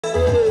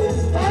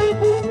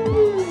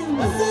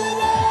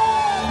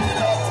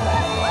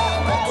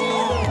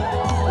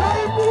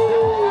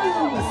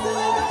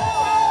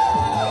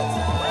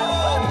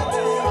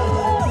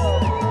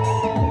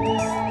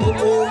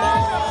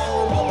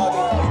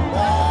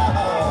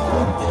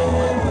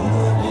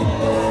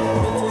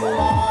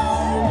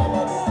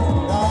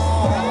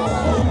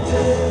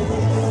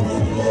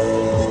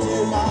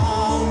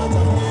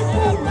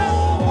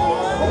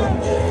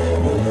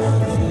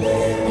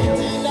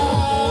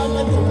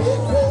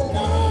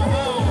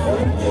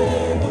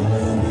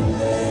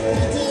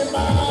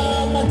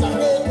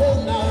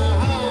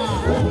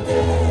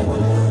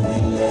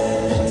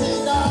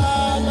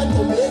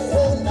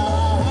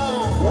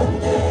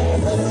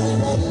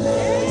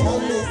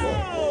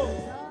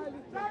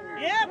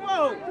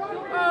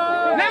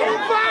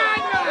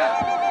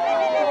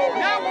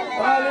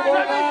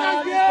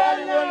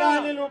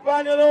Salibonani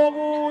Lupane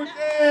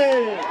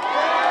lomuhle.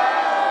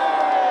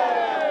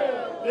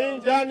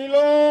 Linjani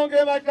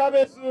lonke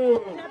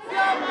makabesu.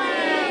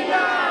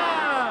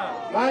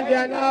 Manje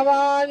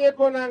anabanye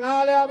khona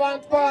ngale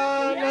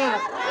abantwana.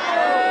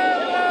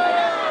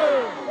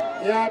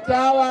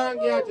 Ngiyathawa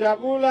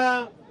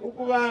ngiyajabula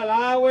ukuba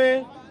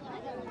lawe.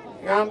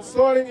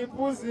 Ngamsoli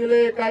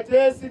ngiphuzile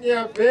khathesi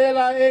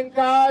ngiyavela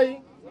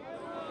eNkayi.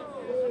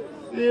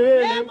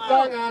 Sibe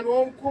nemhlangano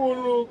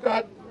omkhulu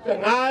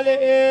ngale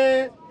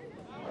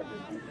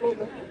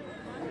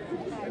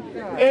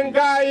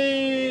eNkayi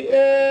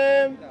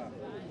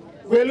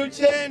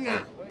Welutshena.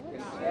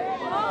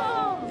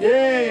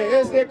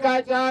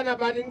 Esekhatshana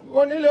but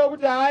ngikonile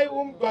ukuthi hayi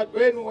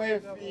umgwaqweni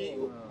wefi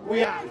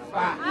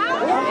uyafa.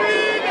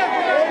 Ufike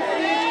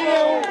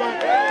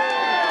umgwaqweni.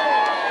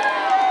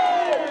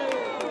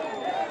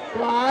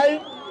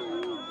 Hayi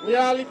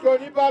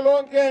ngiyalihlonipha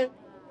lonke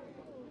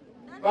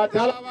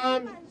badala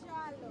bami,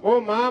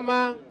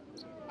 omama,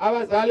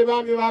 abazali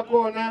bami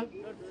bakhona.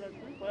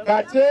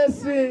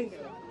 Khathesi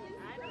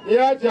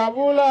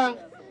ngiyajabula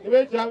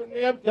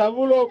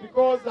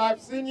because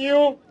I've seen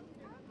you.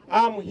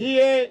 I'm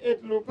here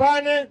at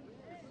Lupane,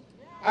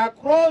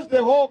 across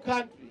the whole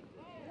country.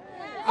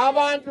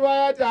 Abantu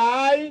bayathi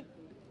hayi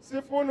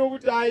sifuna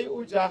ukuthi hayi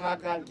ujaha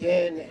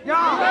kangene.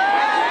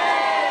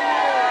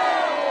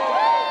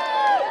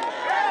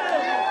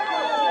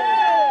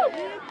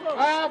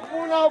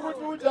 Afuna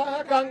ukuthi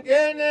ujaha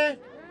kangene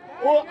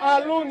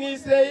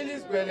alungise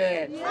ilizwe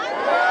lethu.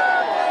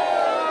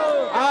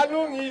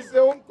 Alungise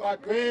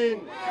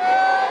umgwaqweni.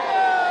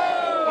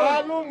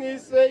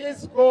 Alungise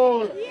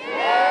isikolo.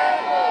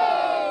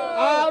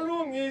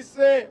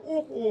 Alungise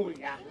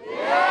ukudla.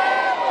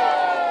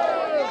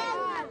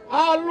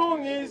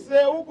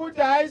 Alungise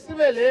ukuthi hayi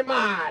sibe le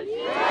mali.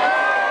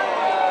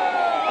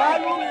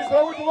 Alungise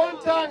ukuthi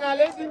wontanga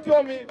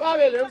lezintombi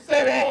babe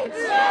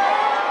lemsebenzi.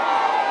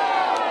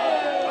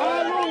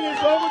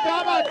 Alungise ukuthi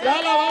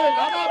abadala babe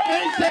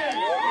ngama-pension.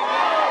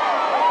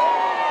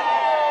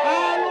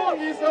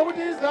 Alungise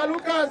ukuthi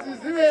izalukazi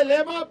zibe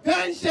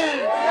lema-pension.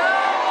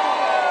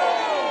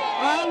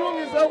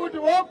 Alungise ukuthi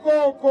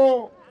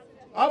wogogo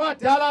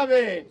abadala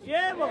bethu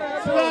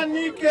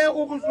sibanike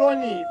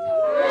ukuhlonipha.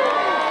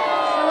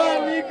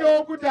 Sibanike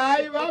ukuthi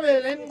hayi babe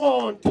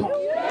lenkqondo.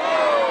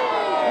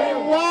 We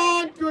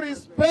want to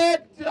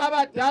respect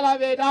abadala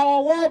bethu.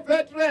 Our war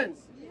veterans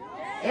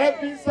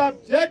have been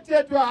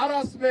subjected to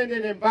harassment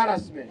and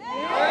embarrassment. We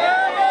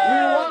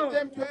want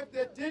them to have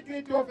the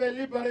dignity of a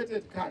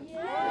liberated country.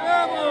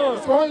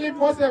 It's only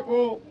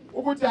possible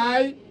ukuthi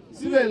hayi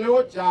sibe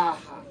lo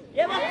jaha.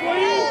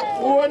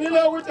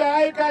 Uonile ukuthi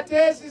hayi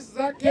khathesi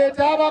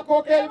sizakhetha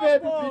abakhokeli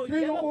bethu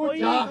between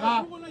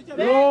ujaha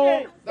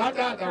lo that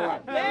other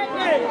one.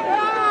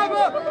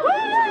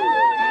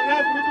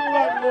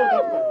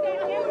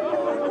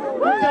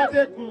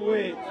 Uthathe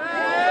kuwe.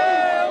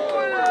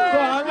 So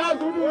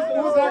angazi ukuthi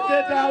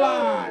uzakhetha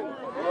abani.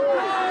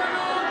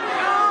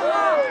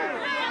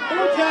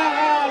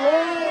 Ujaha lo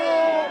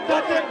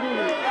uthathe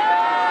kuwe.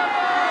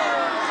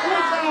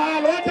 Ujaha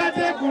lo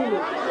uthathe kuwe.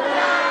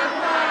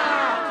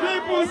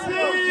 People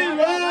see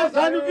laws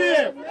and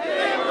beer.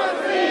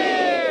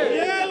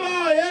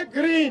 Yellow and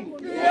green.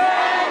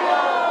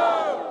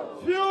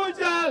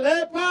 Future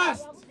and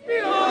past.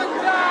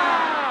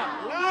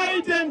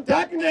 Light and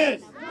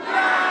darkness.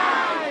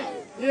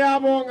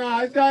 Yabonga,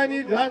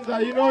 Chinese dancer,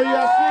 you know you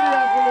are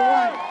serious in the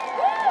world.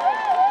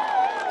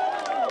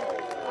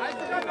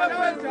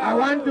 I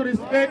want to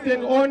respect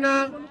and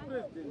honor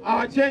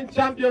our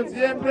champions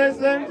here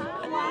present.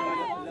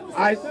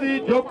 I see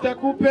Dr.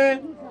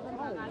 Kupe.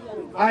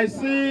 I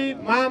see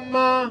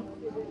Mama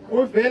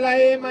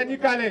Uvela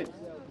Manikale.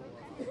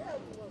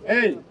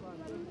 Hey,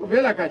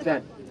 Uvela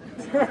Kachan.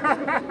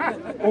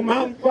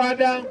 Umam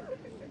Kwada.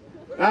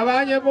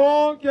 Abanye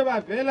bonke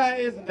bavela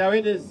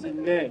ezindaweni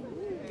ezine.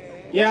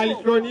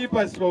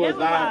 Ngiyalihlonipha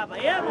Sibonga.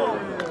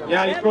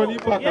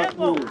 Ngiyalihlonipha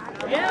kakhulu.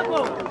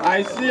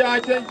 I see our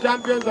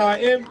champions, our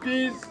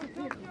MPs,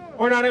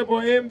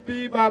 Honorable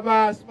MP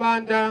Baba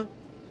Spanda.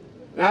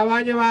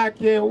 Labanye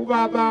bakhe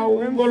ubaba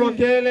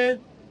Umbolokele.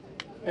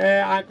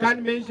 I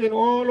can't mention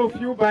all of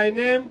you by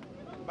name,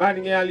 but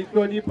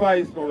ngiyalihlonipha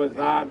isibongo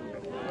zami.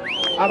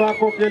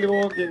 Abakhokeli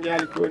bonke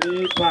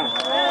ngiyalihlonipha.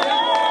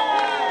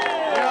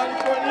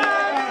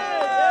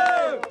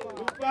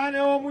 Lupane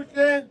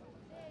omuhle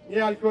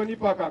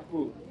ngiyalihlonipha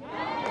kakhulu.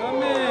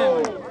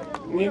 Amen.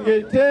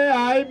 Ngithe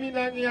hayi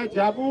mina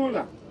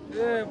ngiyajabula.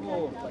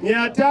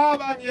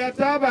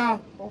 Ngiyataba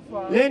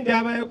le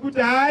ndaba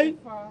yokuthi hayi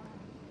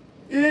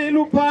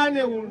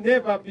Lupane will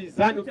never be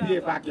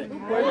ZANU-PF again.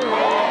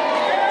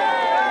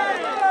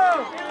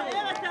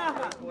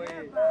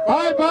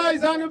 Bye bye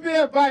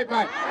ZANU-PF, bye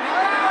bye.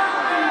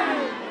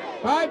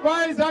 Bye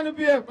bye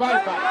ZANU-PF,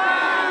 bye bye.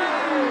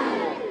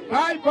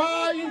 Bye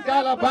bye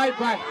Ingala, bye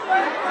bye.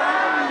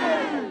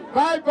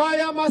 Bye bye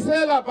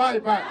Amasela, bye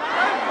bye.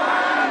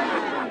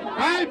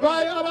 Bye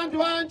bye abantu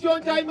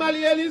bantshontsha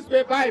imali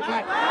yelizwe, bye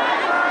bye.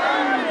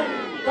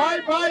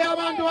 Bye-bye,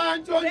 abantu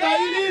bantshontsha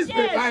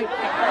ilizwe.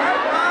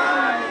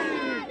 Bye-bye.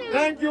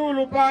 Thank you,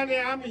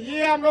 Lupane. I'm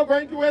here. I'm not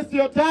going to waste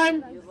your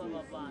time.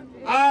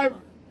 I have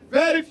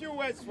very few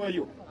words for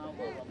you.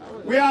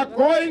 We are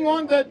going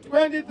on the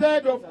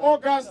 23rd of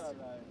August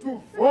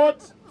to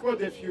vote for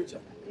the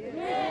future.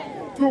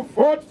 To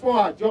vote for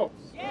our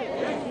jobs.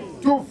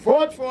 To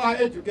vote for our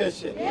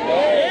education.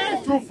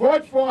 To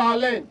vote for our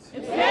land.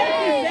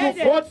 To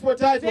vote for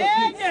title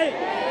deeds.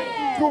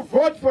 To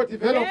vote for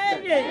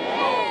development.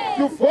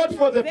 To vote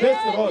for the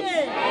best roads.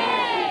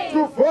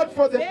 To vote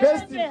for the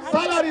best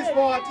salaries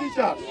for our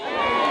teachers.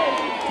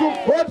 To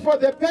vote for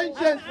the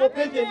pensions for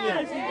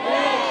pensioners.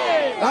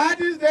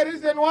 That is the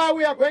reason why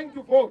we are going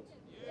to vote.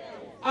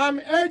 I'm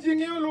urging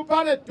you,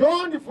 Lupane,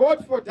 don't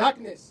vote for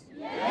darkness.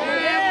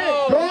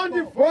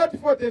 Don't vote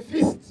for the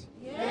fist.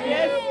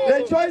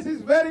 The choice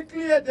is very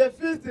clear. The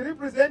fist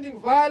representing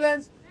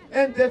violence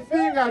and the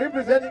finger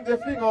representing the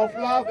finger of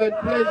love and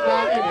pleasure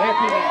and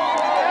happiness.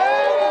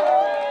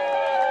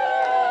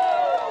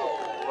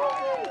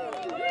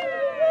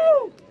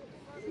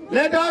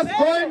 Let us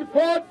go and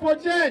vote for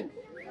change.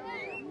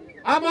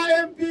 Ama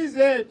MPs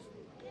ethu.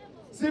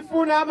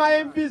 Sifuna ama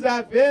MPs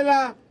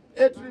avela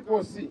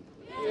e-CCC.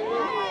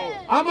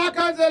 Ama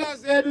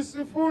councillors ethu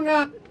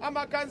sifuna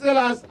ama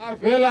councillors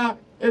avela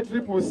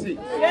e-CCC.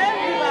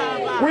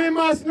 We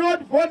must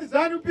not vote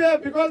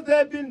ZANU-PF because they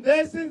have been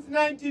there since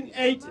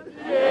 1980.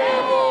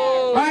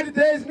 But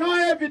there is no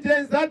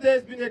evidence that there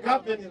has been a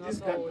government in this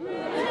country.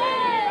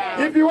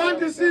 If you want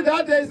to see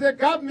that there is a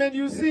government,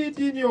 you see it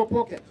in your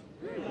pocket.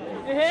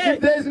 If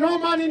there is no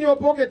money in your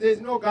pocket, there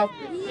is no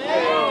government.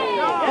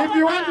 If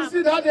you want to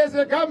see that there is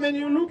a government,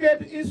 you look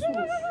at issues.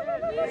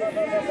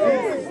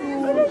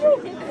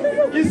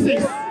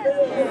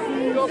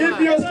 If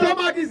your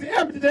stomach is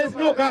empty, there is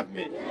no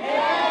government.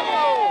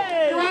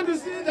 If you want to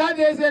see that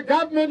there is a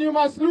government, you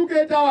must look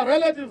at our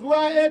relatives who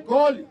are a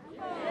goal.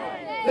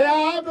 They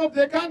are out of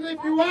the country.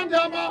 If you want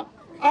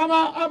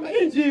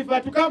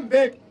Injiva to come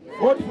back,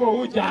 vote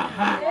for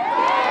Ujaha.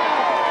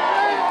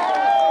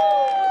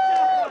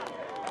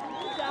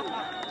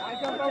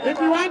 If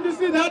you want to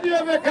see that you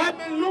have a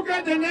government, look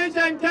at the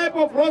nature and type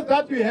of roads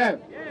that we have.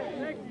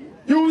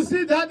 You will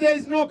see that there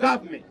is no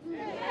government.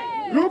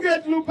 Look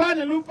at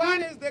Lupane.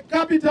 Lupane is the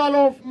capital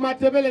of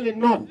Matabele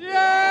North.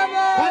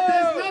 But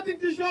there is nothing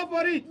to show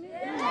for it.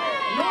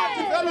 No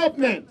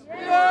development.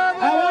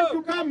 I want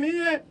to come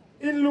here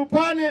in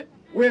Lupane.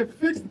 We have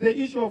fixed the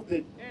issue of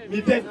the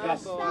methane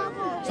gas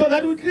so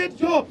that we create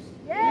jobs.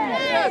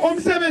 But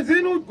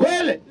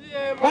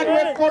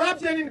with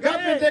corruption in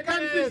government, they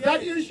can't fix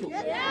that issue.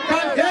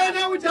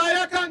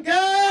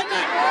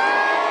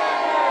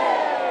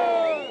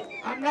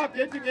 I'm not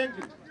getting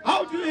angry.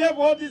 How do you have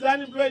all these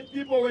unemployed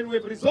people when we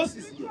have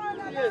resources here?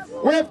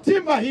 We have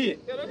timber here.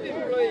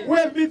 We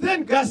have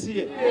methane gas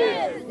here.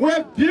 We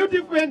have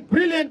beautiful and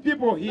brilliant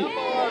people here.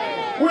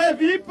 We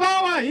have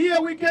e-power here.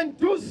 We can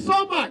do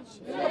so much.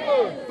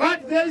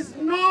 But there is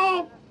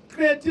no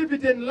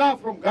creativity and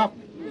love from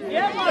government.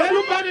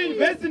 Lupane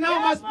University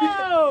now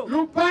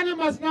Lupane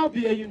must now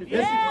be a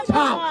university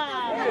town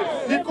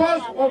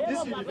because of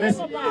this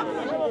university.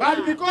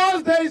 But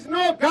because there is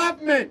no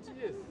government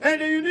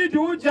and you need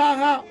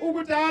Ujaha,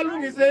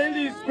 Ugutalung is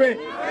a square.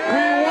 We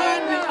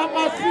want the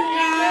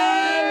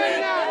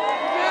Amasinyane.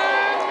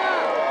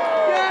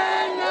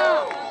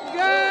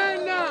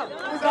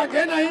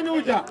 Uzagena in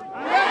Uja.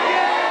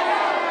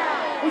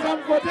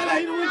 Uzamkotela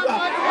in Uja.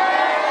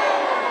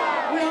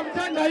 We have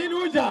done in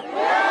Uja.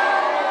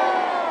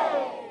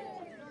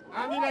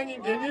 Amina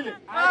ngingenile.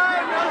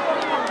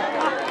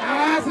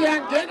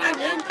 Siyangena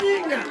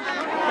ngenkinga.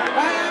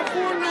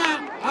 Bayafuna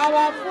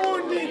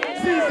abafundi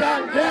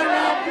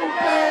sizangena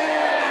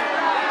kuphela.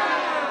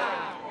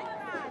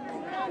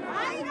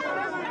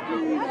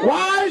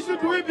 Why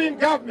should we be in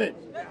government?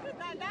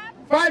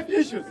 5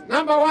 issues.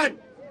 Number 1,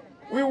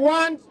 we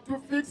want to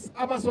fix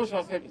our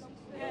social services.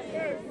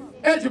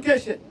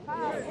 Education.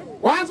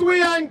 Once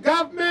we are in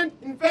government,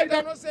 in fact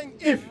I'm not saying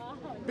if,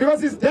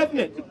 because it's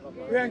definite.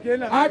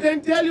 I can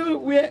tell you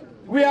we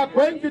are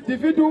going to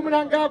defeat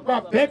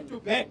Mnangagwa back to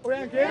back.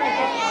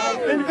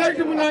 In fact,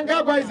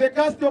 Mnangagwa is a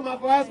customer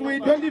for us. We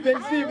don't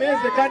even see him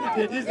as a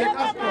candidate. He's a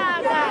customer.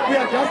 We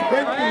are just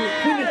going to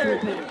finish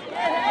with him.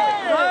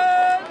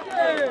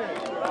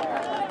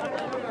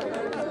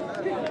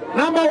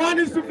 Number 1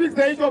 is to fix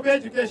the issue of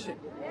education.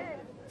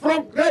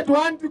 From grade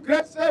 1 to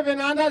grade 7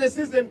 under the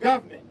system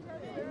government,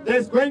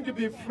 there's going to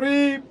be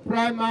free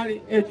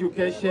primary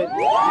education.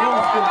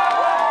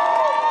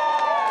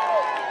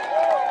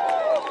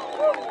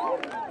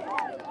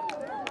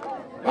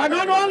 But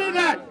not only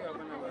that,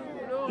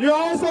 you're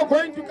also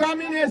going to come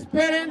in as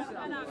parents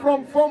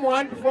from Form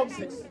 1 to Form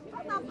 6.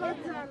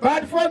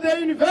 But for the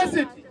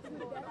university,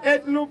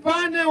 at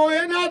Lupane or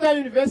any other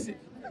university,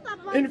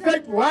 in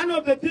fact, one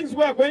of the things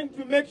we are going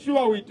to make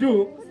sure we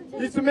do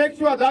is to make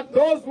sure that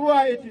those who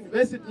are at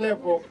university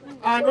level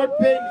are not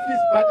paying fees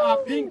but are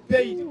being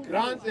paid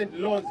grants and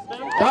loans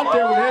that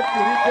they will have to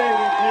repay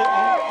when they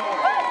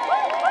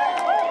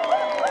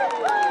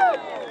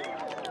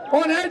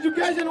On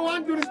education, we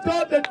want to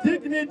restore the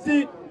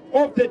dignity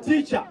of the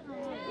teacher.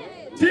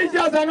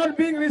 Teachers are not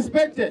being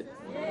respected.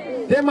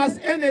 They must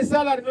earn a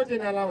salary, not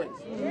an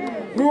allowance.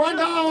 We want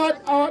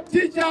our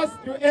teachers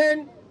to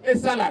earn a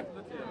salary.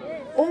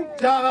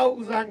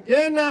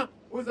 Uzangena,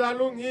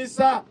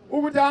 uzalungisa,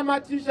 ubutama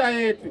teacher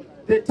yetu.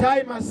 The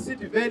tie must sit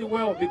very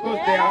well because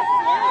they are...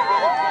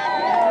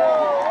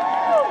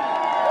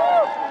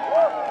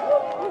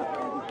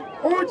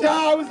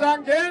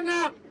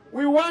 Uzangena,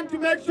 we want to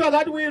make sure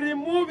that we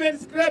remove and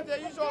scrap the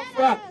issue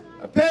of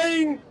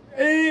paying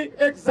an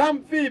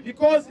exam fee,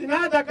 because in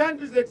other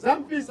countries, the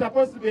exam fee is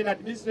supposed to be an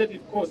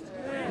administrative cost,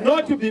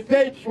 not to be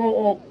paid for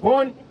or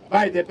borne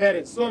by the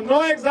parents. So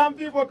no exam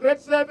fee for grade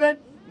 7,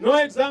 no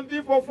exam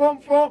fee for Form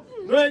 4,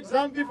 no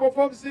exam fee for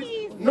Form 6.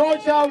 No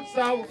child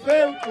shall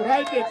fail to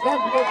write the exam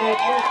because they have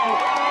no school.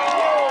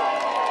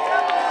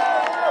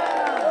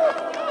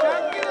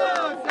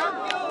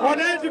 On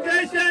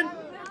education,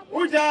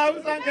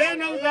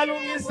 uzangena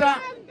uzalungisa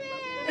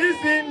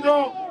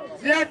izinto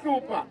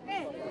ziyahlupha.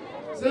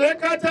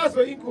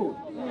 Selekatazo inkulu.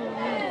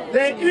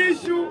 The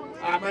issue,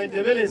 my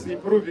level is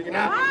improving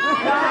now.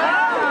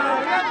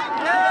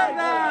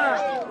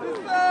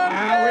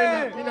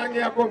 Mina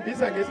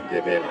ngiyakombisa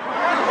ngesindebele.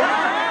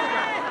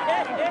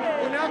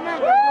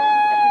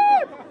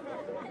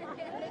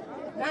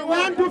 We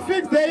want to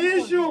fix the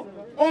issue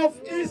of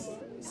its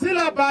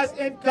syllabus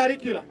and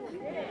curriculum.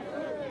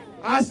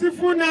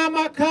 Asifuna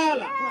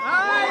amakhala.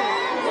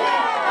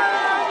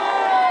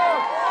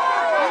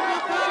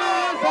 Amakhala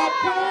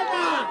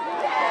azaphuma.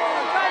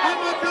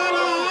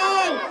 Amakhala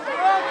out.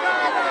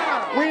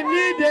 We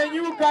need a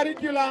new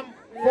curriculum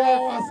for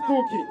our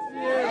school kids.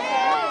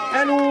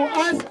 And we will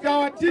ask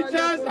our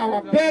teachers,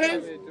 our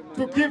parents,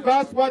 to give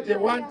us what they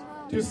want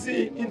to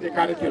see in the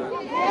curriculum.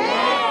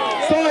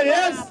 So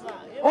yes,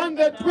 on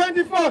the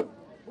 24th,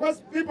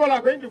 because people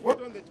are going to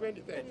vote on the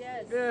 23rd.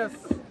 Yes.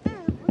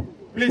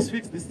 Please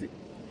fix this thing.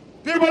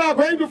 People are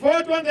going to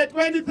vote on the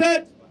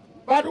 23rd,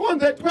 but on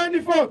the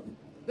 24th,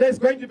 there's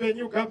going to be a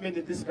new government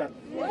in this country.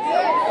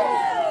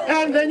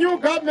 And the new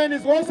government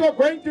is also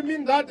going to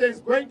mean that there's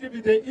going to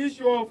be the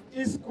issue of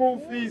school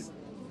fees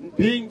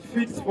being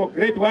fixed for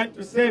grade 1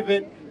 to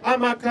 7,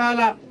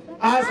 Amakala,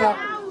 Asa,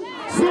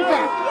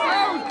 Suka.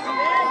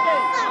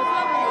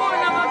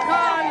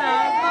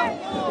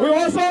 We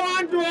also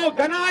want to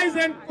organize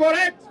and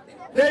correct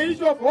the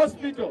issue of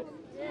hospitals.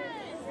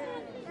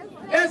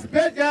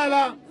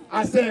 Especially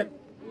ASEM.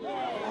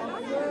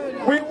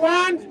 We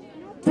want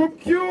to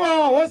cure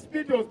our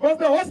hospitals, because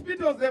the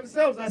hospitals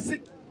themselves are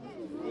sick.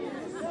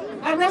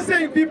 I'm not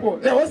saying people,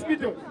 the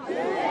hospitals.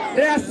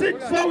 They are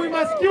sick, so we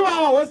must cure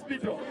our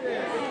hospital.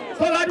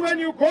 So that when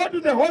you go to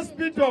the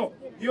hospital,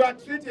 you are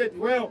treated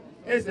well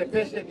as a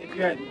patient if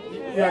you are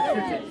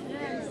treated.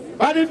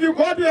 But if you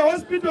go to a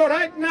hospital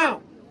right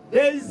now,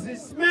 there is the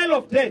smell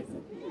of death.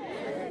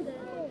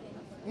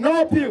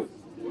 No pills.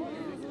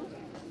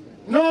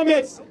 No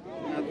medicine.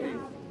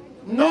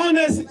 No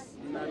nurses.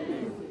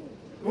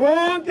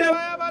 Because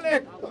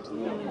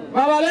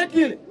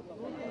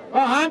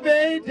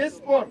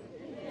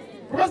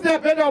there are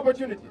better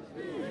opportunities.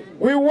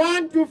 We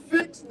want to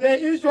fix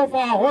the issue of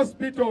our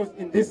hospitals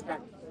in this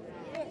country,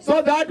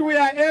 so that we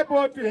are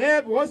able to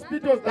have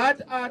hospitals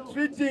that are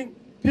treating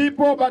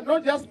people, but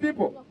not just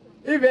people,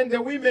 even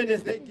the women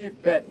as they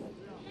give birth.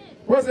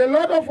 Because a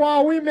lot of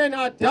our women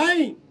are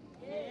dying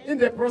in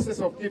the process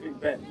of giving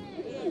birth,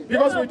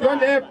 because we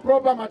don't have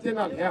proper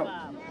maternal health.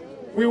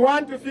 We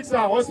want to fix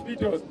our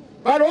hospitals.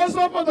 But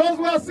also for those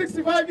who are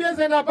 65 years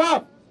and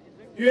above,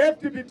 you have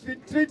to be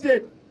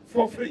treated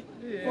for free.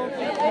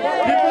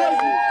 Because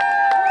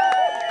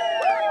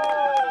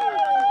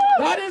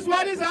that is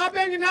what is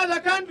happening in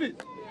other countries.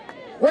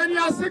 When you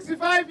are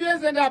 65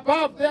 years and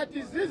above, there are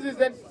diseases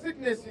and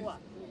sicknesses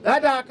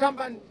that are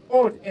accompanying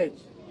old age.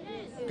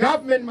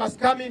 Government must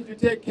come in to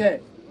take care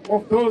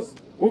of those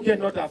who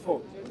cannot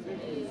afford.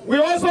 We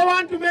also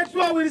want to make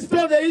sure we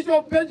restore the issue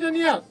of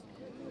pensioners.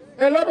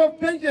 A lot of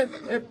pensions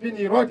have been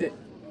eroded.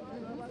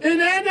 In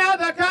any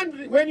other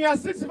country, when you are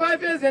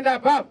 65 years and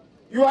above,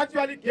 you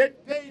actually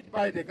get paid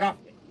by the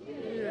government.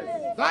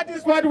 That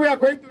is what we are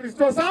going to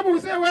restore. Some will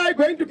say, where are you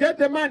going to get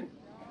the money?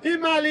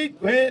 Imali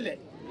Gwele.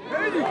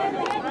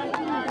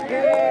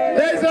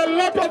 There is a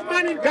lot of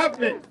money in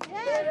government.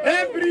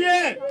 Every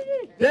year,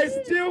 there is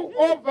still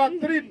over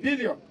 3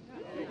 billion.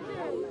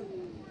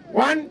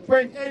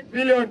 1.8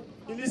 billion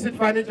illicit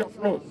financial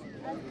flows.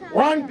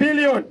 1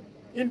 billion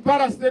in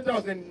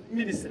parastatals and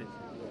ministry.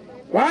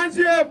 Once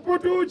you have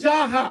put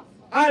Ujaha,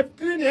 I have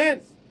clean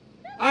hands.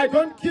 I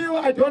don't kill,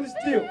 I don't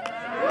steal.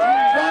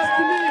 Trust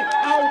me,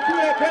 I'll do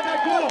a better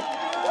job.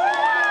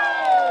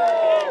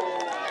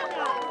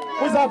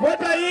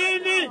 Uzavota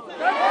ini.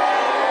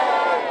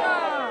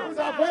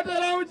 Uzavota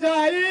la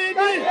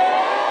Ujahini.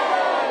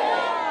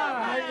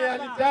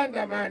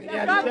 Alitanda man,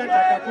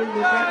 alitanda kakulu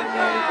Lupane,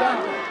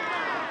 alitanda.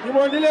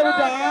 Nimondile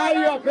Ujahini,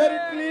 you are very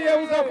clear.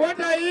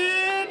 Uzavota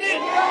ini.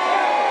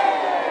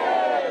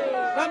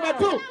 Number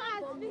 2,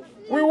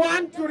 we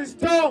want to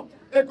restore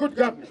a good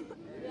government.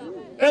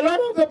 A lot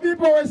of the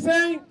people were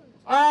saying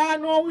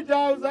no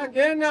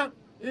Ujauzangena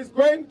is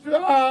going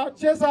to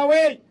chase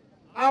away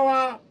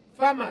our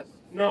farmers.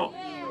 No.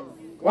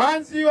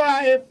 Once you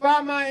are a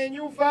farmer, a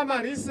new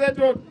farmer,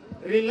 resettled,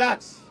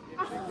 relax.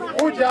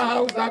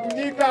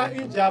 Ujauzakunika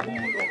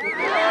injabulo.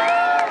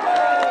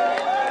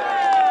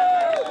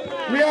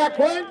 We are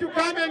going to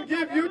come and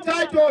give you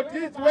title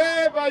deeds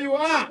wherever you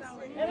are.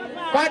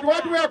 But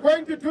what we are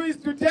going to do is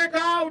to take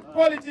out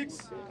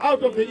politics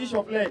out of the issue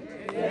of land.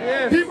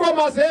 Yes. People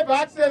must have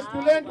access to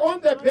land on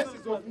the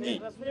basis of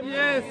need.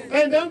 Yes.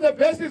 And on the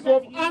basis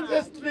of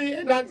ancestry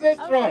and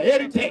ancestral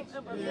heritage.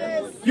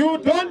 Yes. You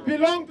don't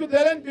belong to the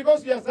land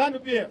because you are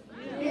ZANU-PF.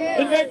 Yes.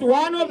 In fact,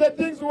 one of the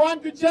things we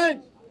want to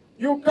change,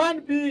 you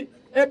can't be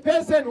a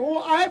person who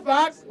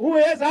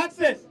has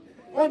access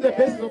on the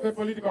basis of a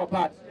political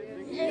party.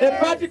 A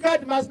party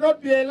card must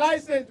not be a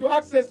license to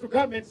access to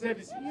government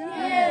services.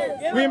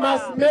 Yes. We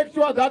must make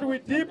sure that we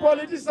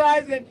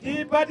depoliticize and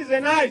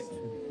departisanize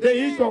the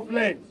issue of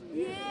land.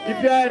 Yes.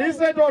 If you are a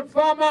resettled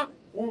farmer,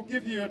 we'll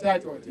give you your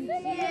title deeds.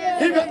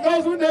 Yes. Even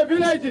those in the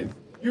villages,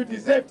 you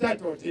deserve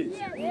title deeds.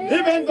 Yes.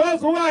 Even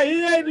those who are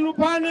here in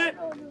Lupane,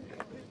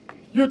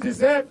 you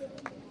deserve.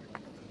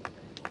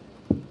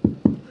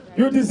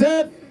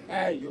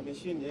 Hey, your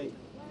machine, hey.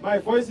 My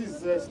voice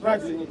is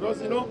struggling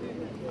because, you know,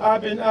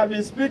 I've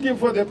been speaking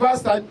for the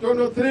past, I don't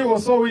know, 3 or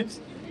so weeks.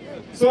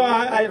 So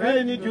I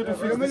really need you to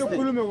fix this thing.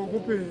 I'm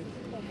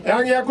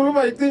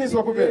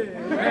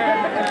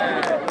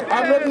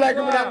not like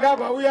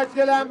Mnangaba, we are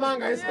Chela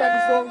Manga, it's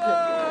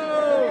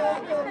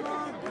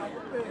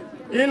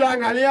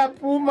Ilanga Lia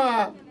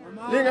Puma,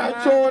 Linga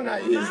Chona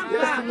is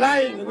just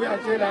lying, we are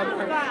Chela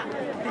Manga.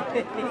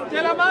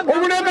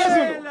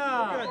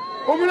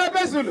 Umuna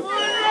Besulu.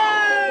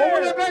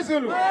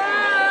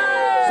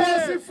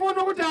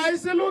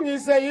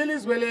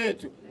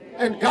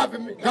 And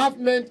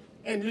government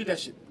and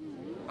leadership.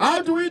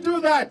 How do we do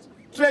that?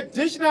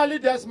 Traditional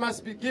leaders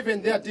must be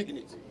given their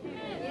dignity.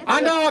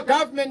 Under our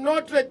government,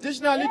 no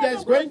traditional leader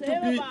is going to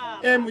be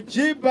a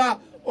Mujiba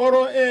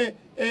or a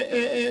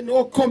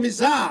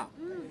Chamisa,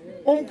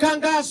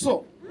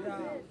 Umkangaso,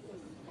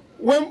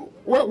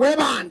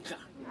 Webanta.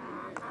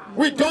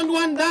 We don't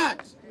want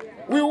that.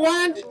 We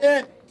want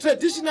a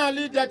traditional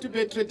leader to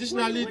be a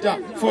traditional leader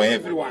for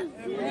everyone.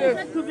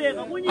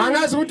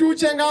 Angazi uthi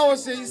uchengawo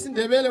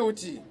seyisindebele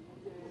uthi.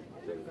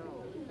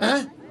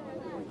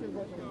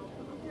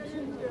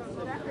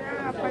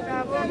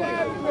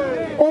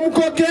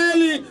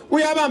 Umkhokheli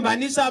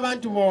uyabambanisa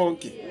abantu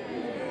bonke.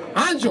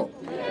 Anjo.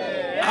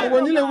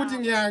 Awonile ukuthi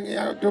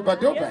ngiyadoba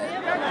doba.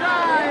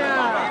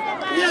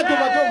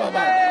 Ngiyadoba doba.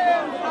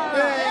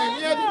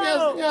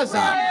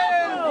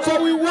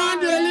 So we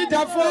want a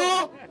leader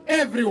for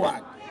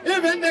everyone.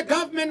 Even the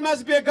government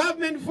must be a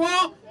government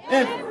for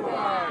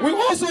everyone. We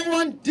also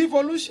want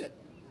devolution.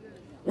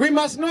 We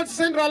must not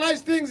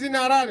centralize things in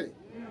Harare.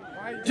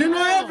 Do you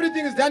know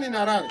everything is done in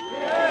Harare?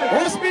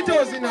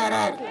 Hospitals in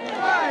Harare.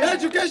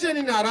 Education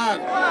in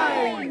Harare.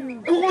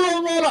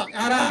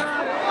 Harare.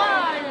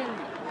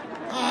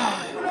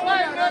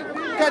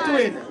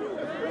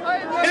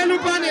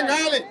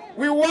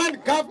 We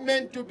want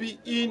government to be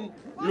in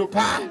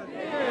Lupane.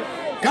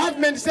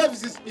 Government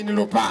services in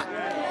Lupane.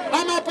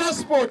 Ama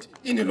passport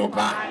in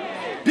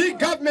Lupane. Big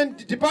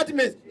government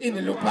departments in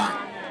Lupane.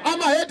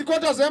 Ama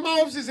headquarters, ama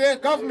offices of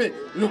government,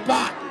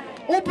 Lupane.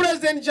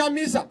 President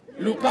Chamisa,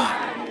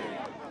 Lupane.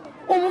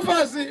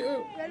 Umufazi.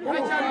 No,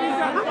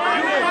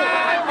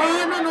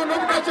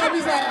 not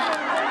Chamisa.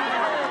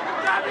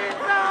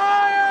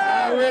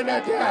 We're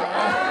not here.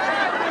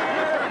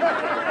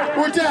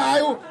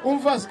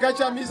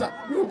 Chamisa,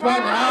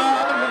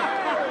 Lupane.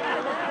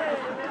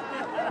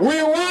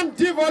 We want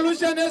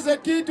devolution as a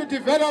key to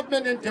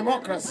development and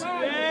democracy.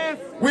 Yes.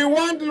 We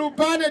want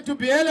Lupane to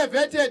be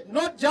elevated,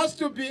 not just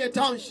to be a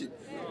township,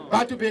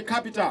 but to be a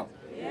capital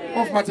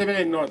of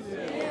Matabele North.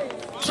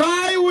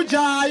 Try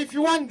Uja if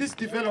you want this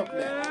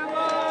development.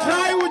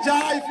 Try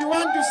Uja if you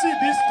want to see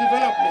this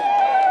development.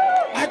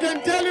 I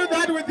can tell you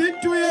that within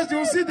 2 years you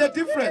will see the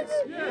difference.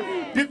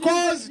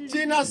 Because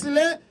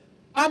Tinasile,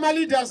 our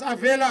leaders are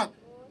Vela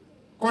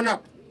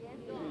Konap.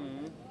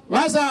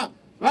 Waza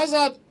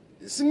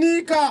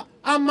sneaker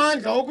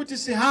amandla ukuthi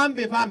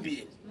sihambe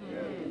phambili.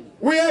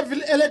 We have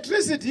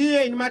electricity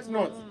here in Mat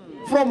North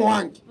from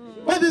Wangi,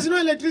 but there's no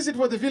electricity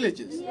for the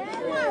villages.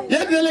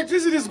 Yet the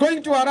electricity is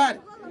going to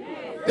Harare.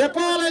 The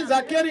power lines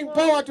are carrying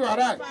power to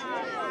Harare,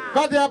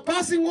 but they are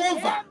passing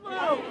over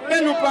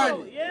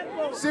Lupane.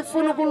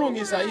 Sifuna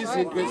kulungisa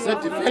izinto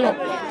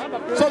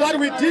development so that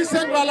we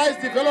decentralize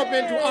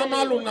development to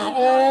amalunga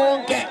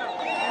onke.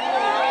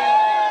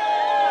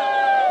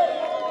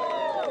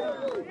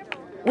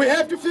 We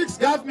have to fix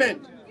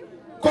government.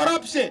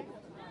 Corruption.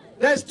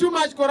 There's too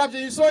much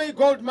corruption. You saw the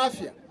gold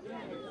mafia.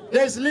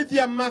 There's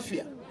lithium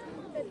mafia.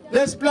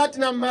 There's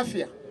platinum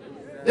mafia.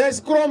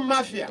 There's chrome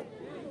mafia.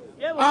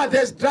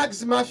 There's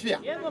drugs mafia.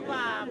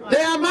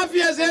 There are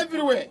mafias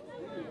everywhere.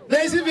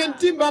 There's even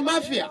timber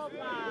mafia.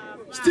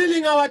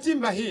 Stealing our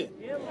timber here.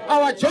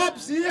 Our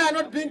jobs here are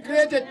not being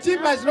created.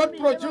 Timber is not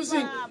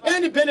producing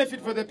any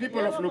benefit for the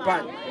people of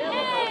Lupane.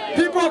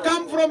 People people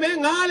come from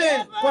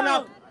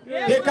Engale,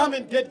 they come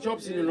and get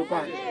jobs in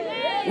Lupane.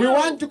 We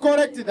want to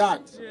correct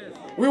that.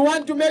 We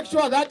want to make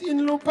sure that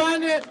in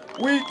Lupane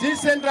we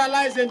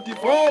decentralize and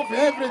devolve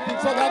everything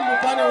so that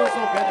Lupane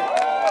also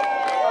benefits.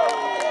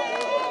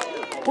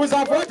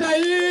 Kuzavota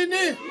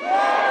ini?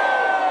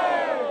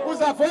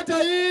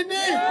 Kuzavota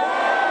ini?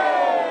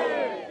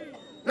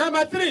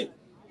 Number 3,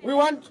 we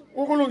want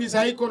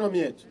ukulungisa economy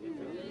yetu.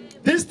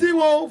 This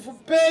thing of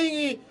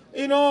paying,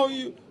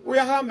 we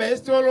are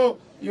maestro,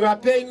 you are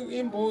paying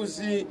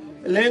imbuzi,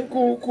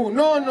 lenkuku.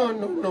 No.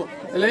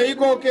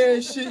 Leiko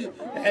keshi,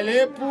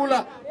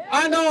 lepula.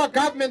 Under our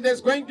government,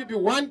 there's going to be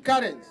one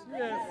currency.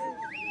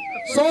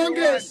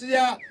 Songe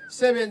siya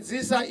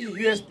sebenzisa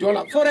US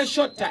dollar for a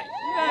short time.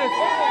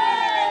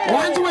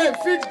 Once we have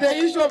fixed the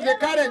issue of the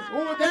currency,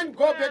 we will then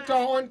go back to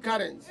our own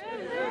currency,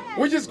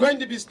 which is going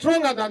to be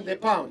stronger than the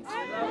pound.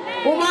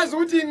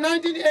 Umazuti in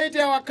 1980,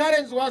 our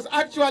currency was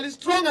actually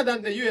stronger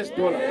than the US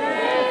dollar.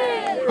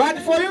 But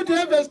for you to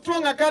have a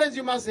stronger currency,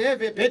 you must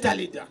have a better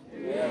leader.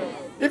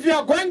 If you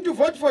are going to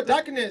vote for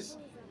darkness,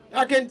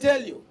 I can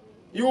tell you,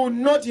 you will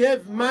not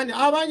have money.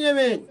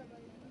 They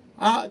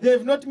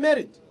have not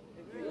married.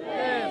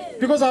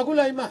 Because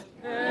Agula Iman.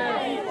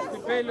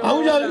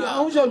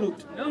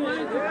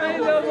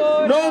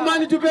 No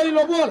money to pay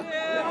Lobola.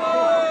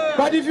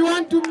 But if you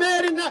want to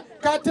marry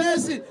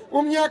Katesi,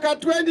 Umnyaka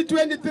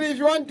 2023, if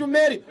you want to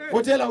marry,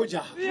 Hotel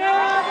Auja.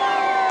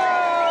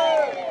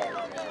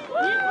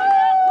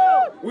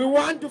 We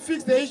want to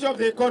fix the issue of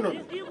the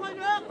economy.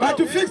 But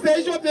to fix the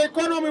issue of the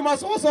economy, we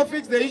must also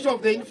fix the issue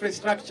of the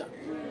infrastructure.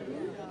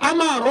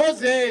 Ama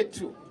Rose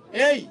too.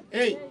 Hey,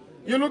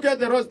 you look at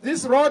the road.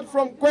 This road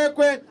from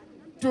Kwekwe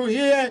to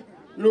here,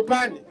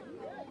 Lupane,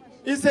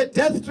 it's a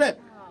death trap.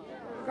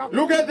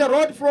 Look at the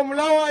road from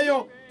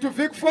Lawayo to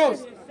Vic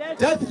Falls,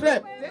 death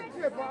trap.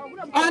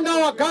 Under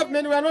our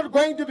government, we are not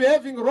going to be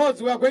having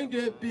roads, we are going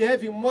to be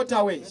having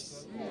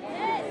motorways.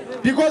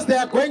 Because they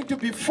are going to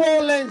be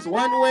 4 lanes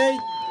one way,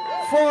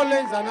 4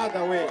 lanes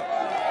another way.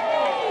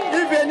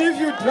 Even if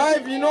you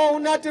drive,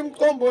 nothing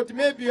combo,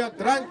 maybe you are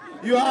drunk,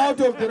 you are out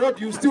of the road,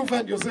 you still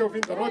find yourself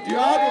in the road. You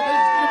are out of the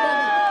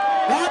road.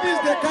 That is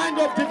the kind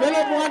of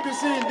development we want to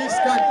see in this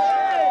country.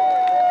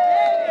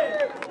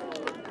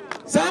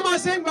 Some are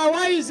saying, but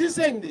why is he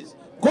saying this?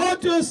 Go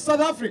to South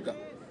Africa.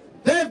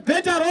 They have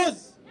better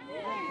roads.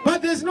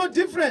 But there's no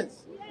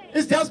difference.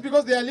 It's just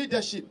because their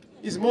leadership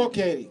is more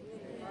caring.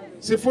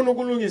 We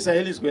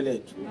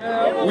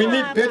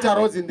need better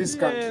roads in this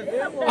country.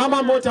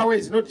 Ama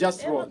motorways, not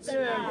just roads.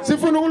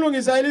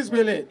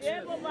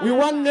 We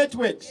want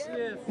networks.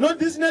 Not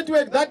this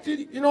network that,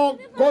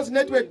 goes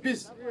network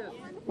peace.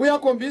 We are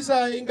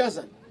Kombisa in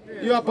Gaza.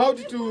 You are about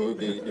to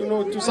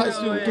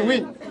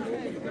win.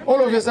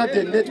 All of a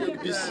sudden,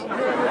 network peace.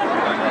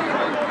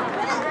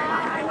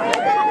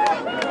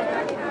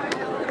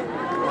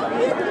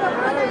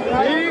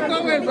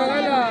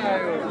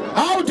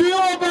 How do you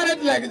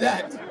operate like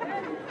that?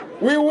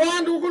 We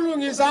want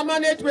ukulungisa ama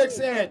networks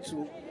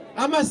ethu,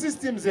 ama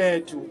systems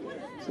ethu.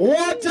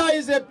 Water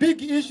is a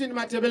big issue in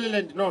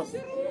Matabeleland North.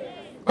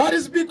 But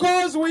it's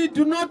because we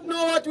do not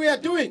know what we are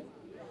doing.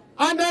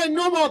 Under a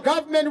normal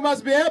government, we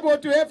must be able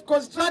to have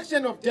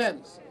construction of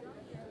dams.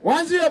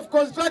 Once you have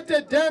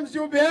constructed dams,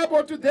 you'll be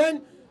able to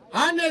then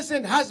harness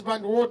and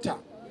husband water,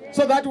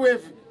 so that we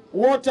have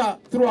water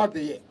throughout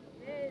the year.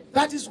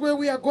 That is where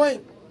we are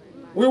going.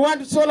 We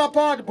want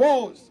solar-powered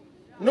bores.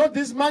 Not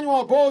these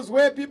manual bores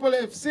where people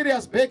have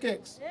serious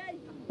backaches.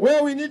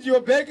 Where we need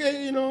your back,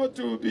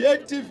 to be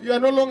active, you are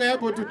no longer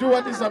able to do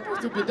what is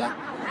supposed to be done.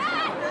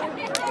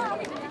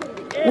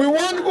 We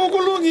want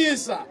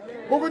Kukulungisa.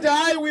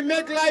 We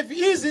make life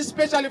easy,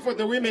 especially for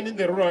the women in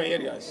the rural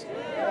areas.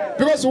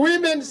 Because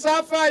women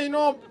suffer,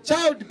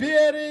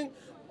 childbearing,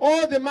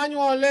 all the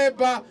manual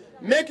labor,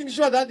 making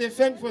sure that they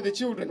fend for the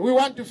children. We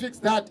want to fix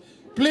that.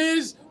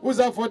 Please,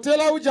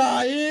 uzavotela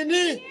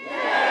ujaini.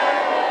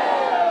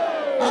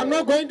 I'm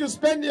not going to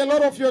spend a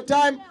lot of your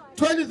time.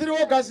 23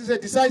 August is a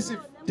decisive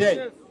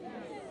day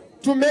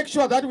to make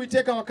sure that we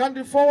take our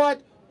country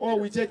forward or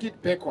we take it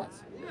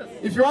backwards.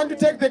 If you want to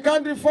take the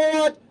country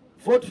forward,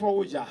 vote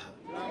for Ujaha.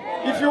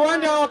 If you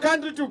want our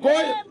country to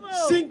go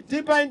sink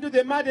deeper into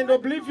the mud and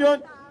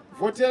oblivion,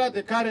 vote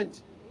the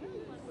current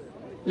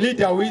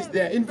leader who is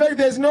there. In fact,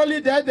 there's no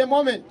leader at the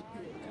moment.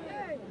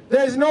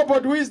 There is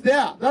nobody who is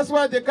there. That's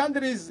why the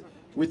country is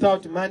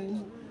without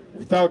money,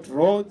 without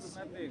roads.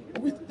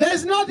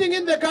 There's nothing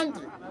in the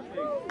country.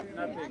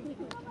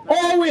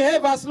 All we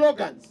have are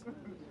slogans.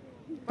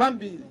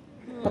 Pambili.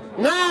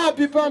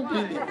 Ngapi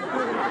Pambili.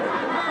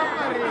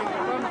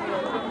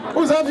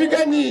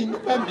 Uzafika nini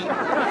Pambili?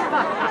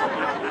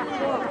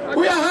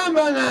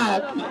 Uyahamba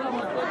ngapi?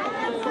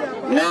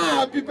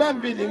 Ngapi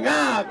Pambili,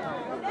 ngapi?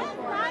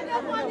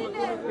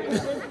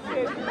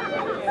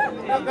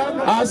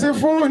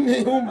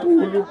 Asifuni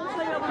umbulu.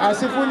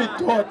 Asifuni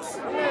thoughts.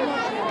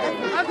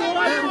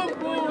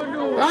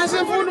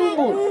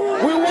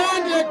 We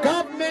want a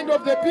government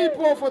of the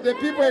people, for the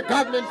people, a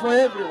government for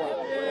everyone.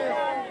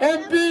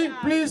 MP,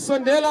 please,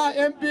 Sondela,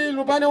 MP,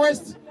 Lupane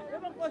West.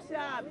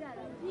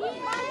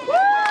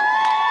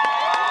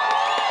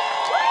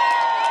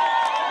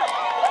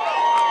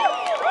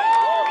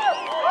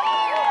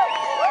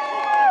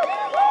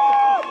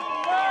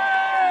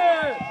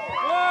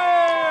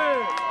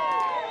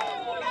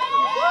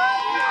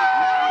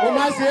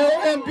 Umazi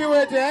MP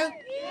wethu eh?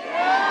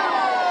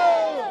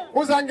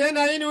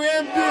 Uzangena yini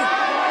uMP?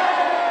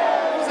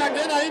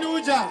 Uzangena yini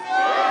uja?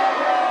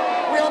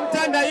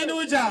 Uyamthanda yini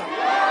uja?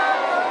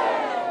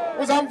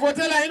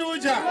 Uzamvotela yini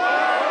uja?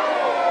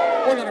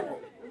 Honorable.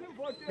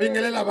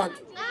 Bingelela abantu.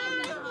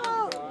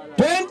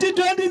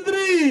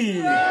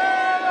 2023.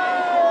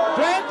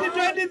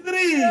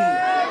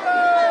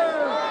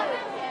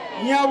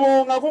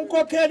 Ngiyabonga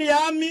kunkokheli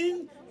yami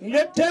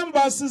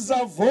ngethemba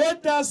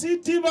sizavota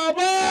sithi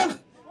baba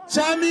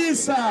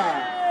Chamisa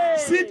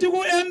sithi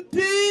ku MP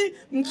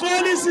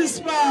Mxolisi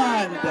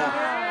Sibanda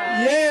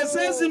yes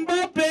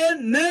eZimbabwe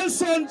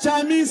Nelson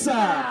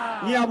Chamisa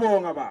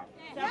ngiyabonga baba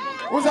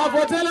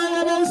uzavotela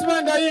baba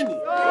uSibanda yini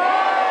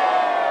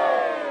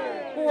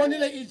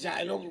ubonile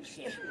ijayi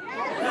lomuhle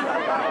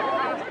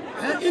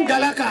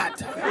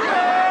ingalakatha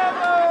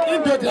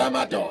indoda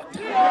yamadoda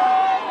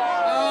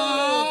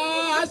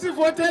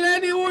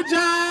asivoteleni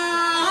uja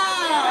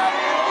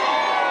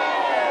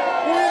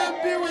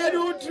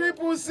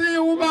CCC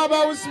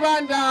ubaba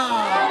uSibanda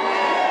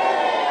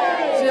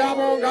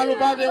siyabonga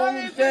Lupane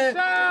umhle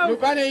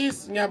Lupane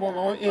is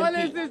ngiyabonga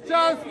Police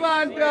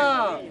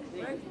Transplanta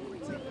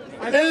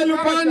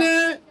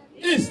Lupane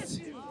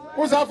East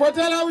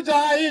uzavotela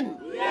uJahini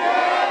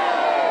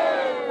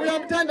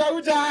uyamthanda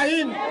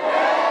uJahini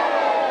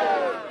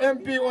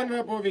MP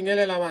honorable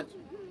bingelela abantu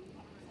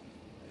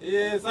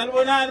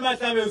sanibonani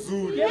mahlabe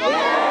Zulu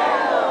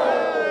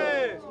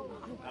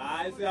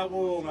hayi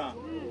siyabonga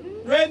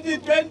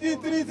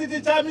 2023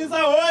 sithi Chamisa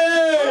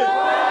hoye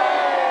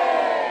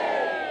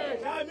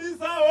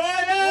Chamisa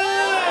hoye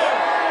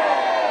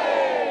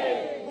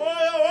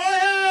Moyo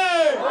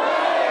hoye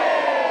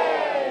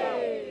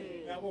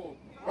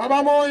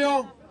Baba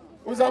Moyo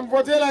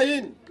uzamvotela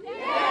yini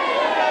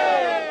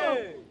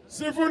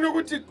sifuna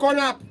ukuthi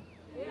khonapha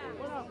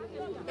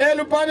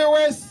Lupane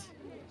West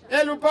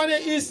Lupane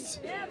East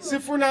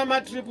sifuna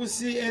ama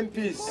CCC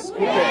MPs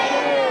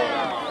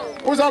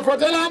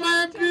uzavotela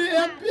ama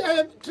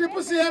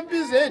CCC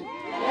MPs yini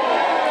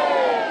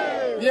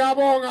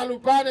ngiyabonga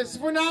Lupane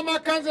sifuna ama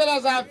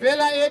councillors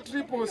avela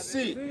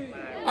CCC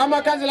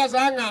ama councillors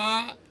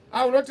anga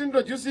I will not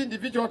introduce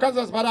individual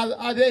councillors but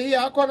are they here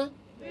akhona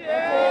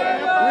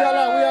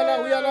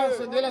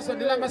uyala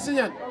sondela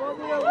masinyana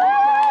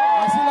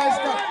asila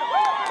iska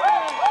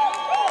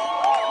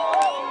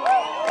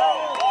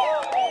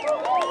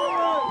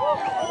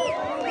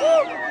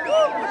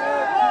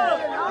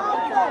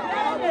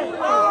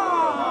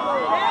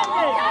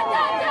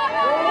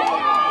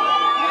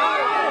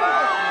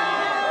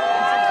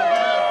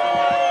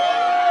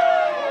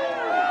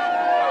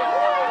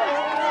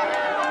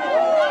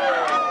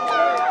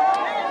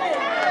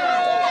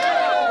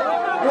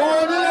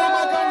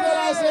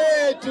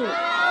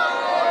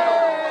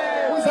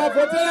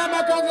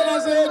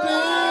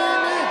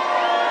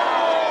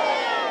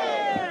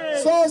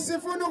So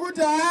sifuna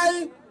ukuthi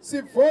hayi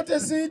sivote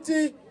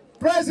sithi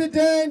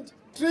President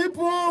CCC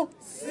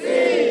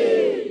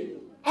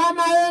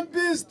ama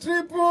MPs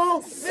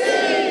CCC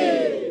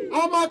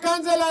ama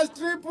councillors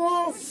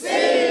CCC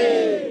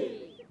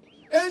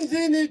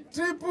endini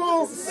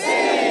CCC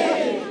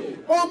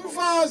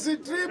omfazi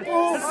CCC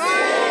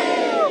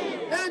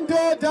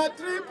endoda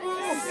CCC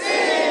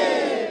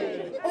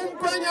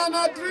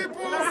umkwanyana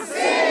CCC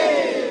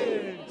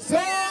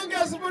sonke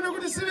sifuna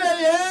ukuthi sibe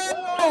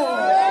yebo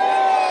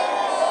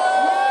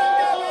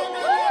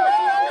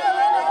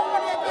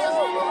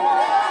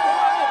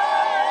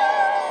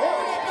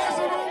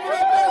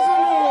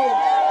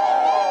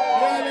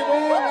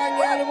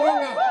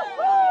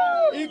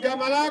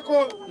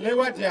Malako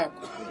lewati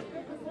yako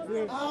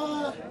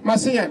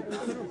Masiyan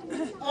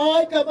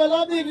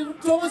Kabalami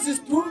Thomas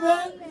Stuve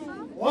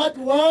Ward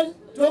 1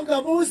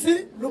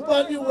 Tongamusi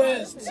Lupane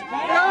West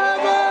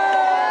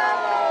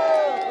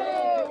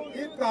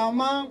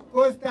Igama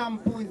Costa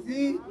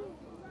Mpuzi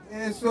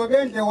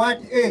Sobende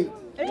Ward 8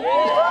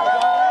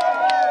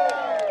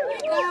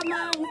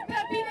 Igama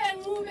Mpepile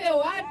Ngube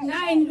Ward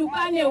 9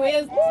 Lupane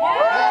West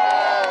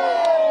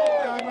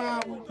Igama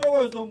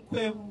Mtozo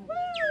Mpevu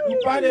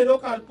Lupane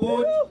Local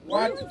Board,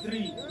 Ward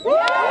 3.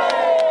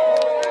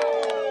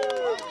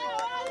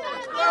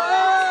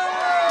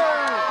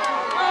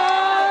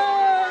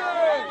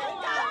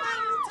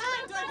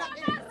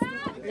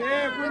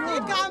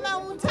 Igama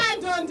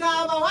Mthando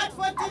Ndaba, Ward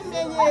 14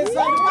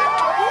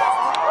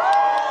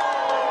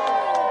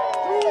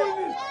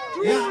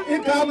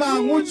 Igama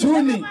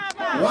Nguchuni,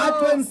 Ward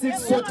 26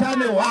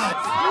 Sotane Ward.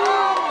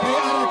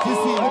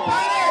 KRTC.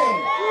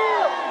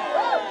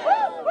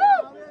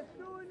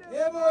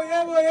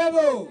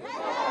 Yebo.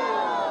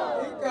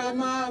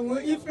 Igama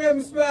Ephraim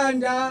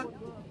Sibanda,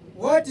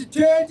 Ward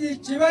 20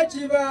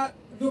 Chiba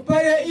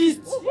Lupane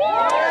East.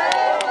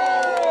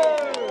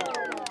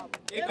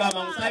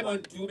 Igama Simon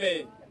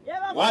Dube,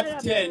 Ward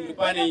 10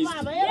 Lupane East.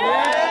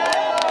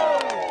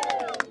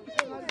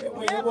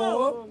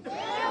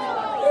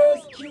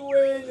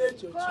 Esquiwele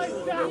chocholo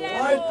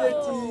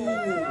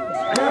 113.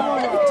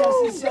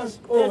 Chamisa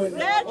skone.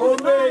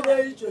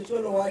 Omele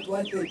chocholo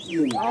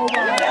 113.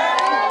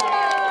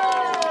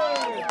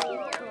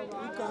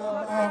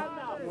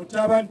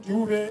 Mutabantu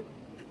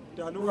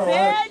Daluka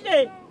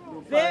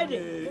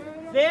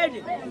Verde.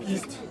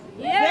 East.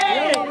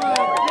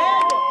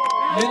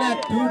 Lena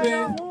Dube,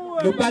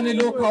 Lupane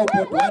local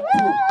but what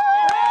two?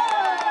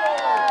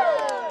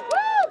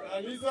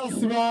 Chamisa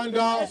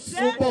Simanda,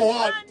 Super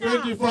What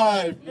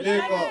 25,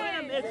 Lagos.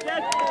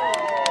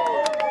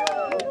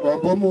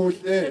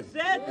 Babomuhle.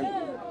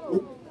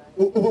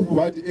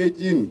 Ububathi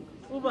 18.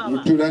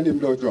 Mthulani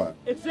Mlotshwa.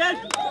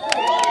 Exactly.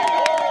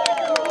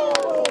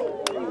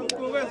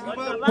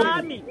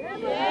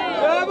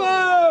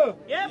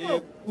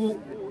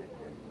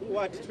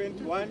 What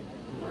 21?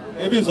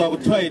 Ebizwa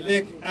kuthiwa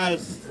yi-Lake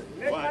Als.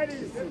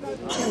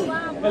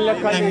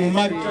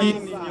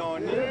 Makini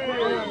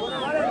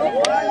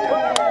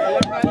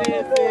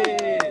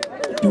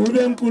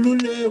Dube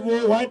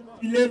Nkululeko, what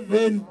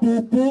 11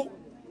 Pupu.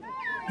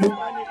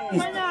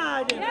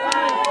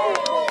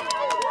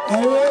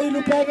 Away,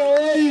 Lupane,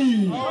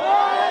 away.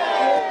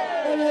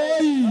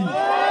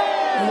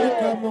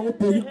 Come on,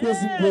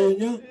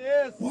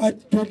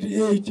 what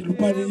 28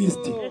 Lupane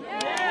East.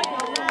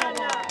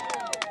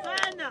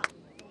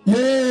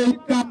 Yeah,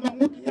 come on,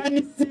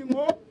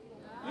 Yanisimo.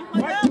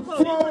 What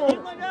 4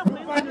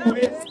 Lupane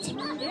West.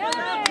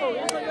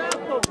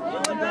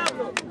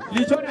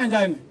 Lichona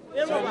njani?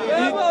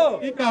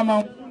 Ikama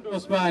mfundo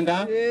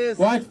Spanda.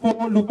 What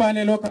 4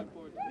 Lupane local.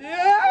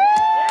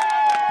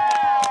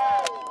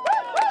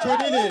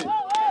 Chodile.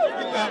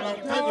 Ikama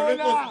mthando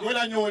lenkosi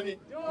Gwela Nyoni.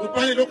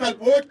 Lupane local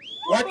board.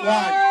 What 1?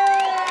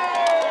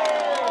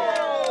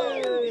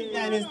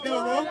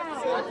 Storo,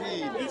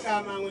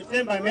 Ikama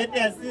Mutemba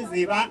Media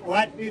Siziba,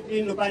 what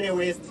 15 Lupane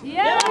West.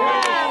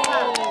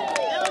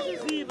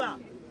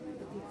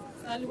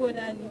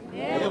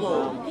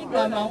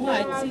 Igama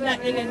Watina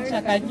Ellen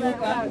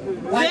Chakanyuka,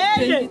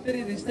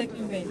 123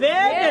 resettlement.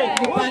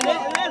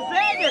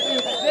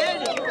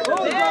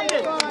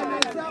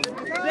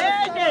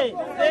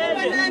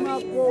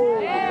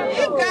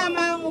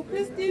 Igama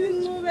Christine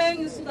Moving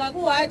is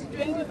like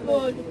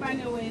 24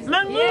 Lupane West.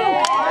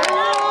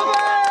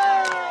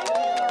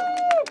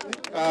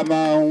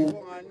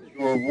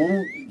 Jovu,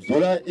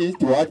 Zola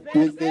East, what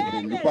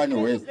 27 Lupane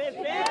West.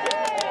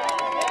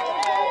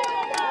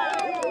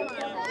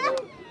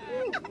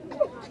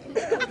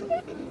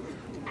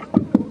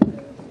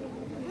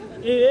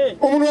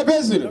 Umune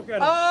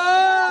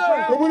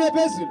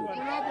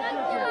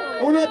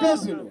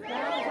Pesulu.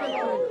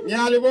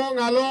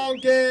 Nyalibonga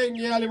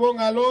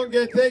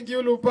lonke. Thank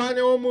you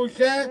Lupane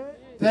Omuhle.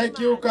 Thank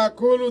you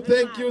Kakulu.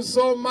 Thank you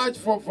so much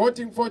for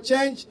voting for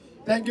change.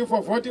 Thank you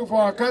for voting for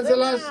our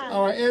councillors,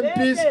 our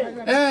MPs,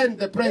 and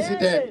the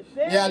president.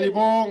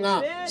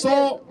 Nyalibonga.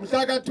 So,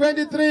 mhlaka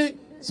 23,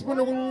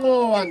 sifuna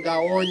ukunqoba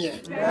ndawonye.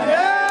 Sifuna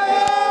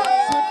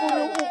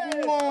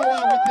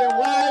ukunqoba with the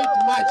white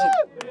magic.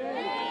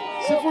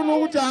 Sifuna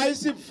ukuthi hayi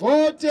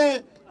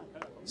sivote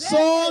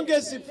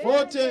sonke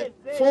sivote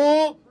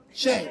for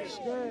change.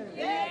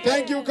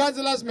 Thank you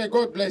councillors, may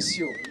God bless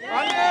you.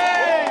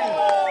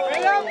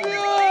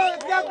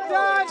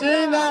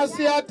 Tina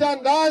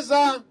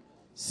siyatandaza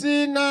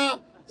sina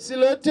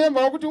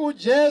silethemba ukuthi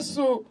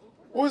uJesu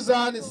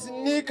uzani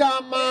sinika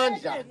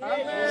amandla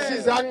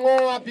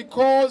sizanqoba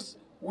because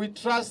we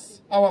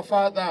trust our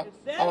Father,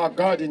 our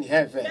God in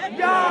heaven.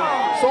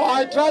 So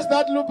I trust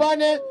that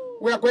Lupane,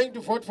 we are going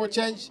to vote for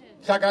change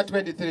mhlaka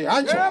 23.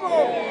 Hancho.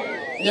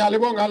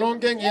 Ngiyalibonga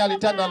lonke,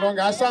 ngiyalithanda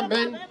lonke.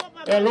 Asambeni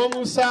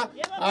elomusa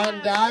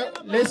and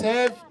let's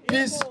have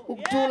peace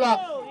ukuthula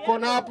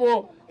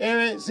khonapho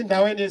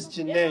ezindaweni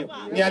ezijinileyo.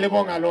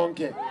 Ngiyalibonga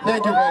lonke.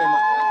 Thank you very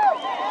much.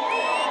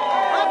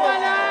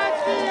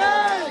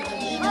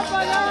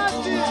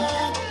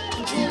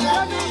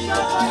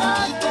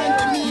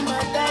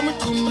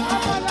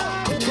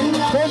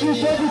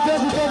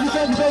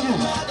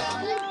 Thank you.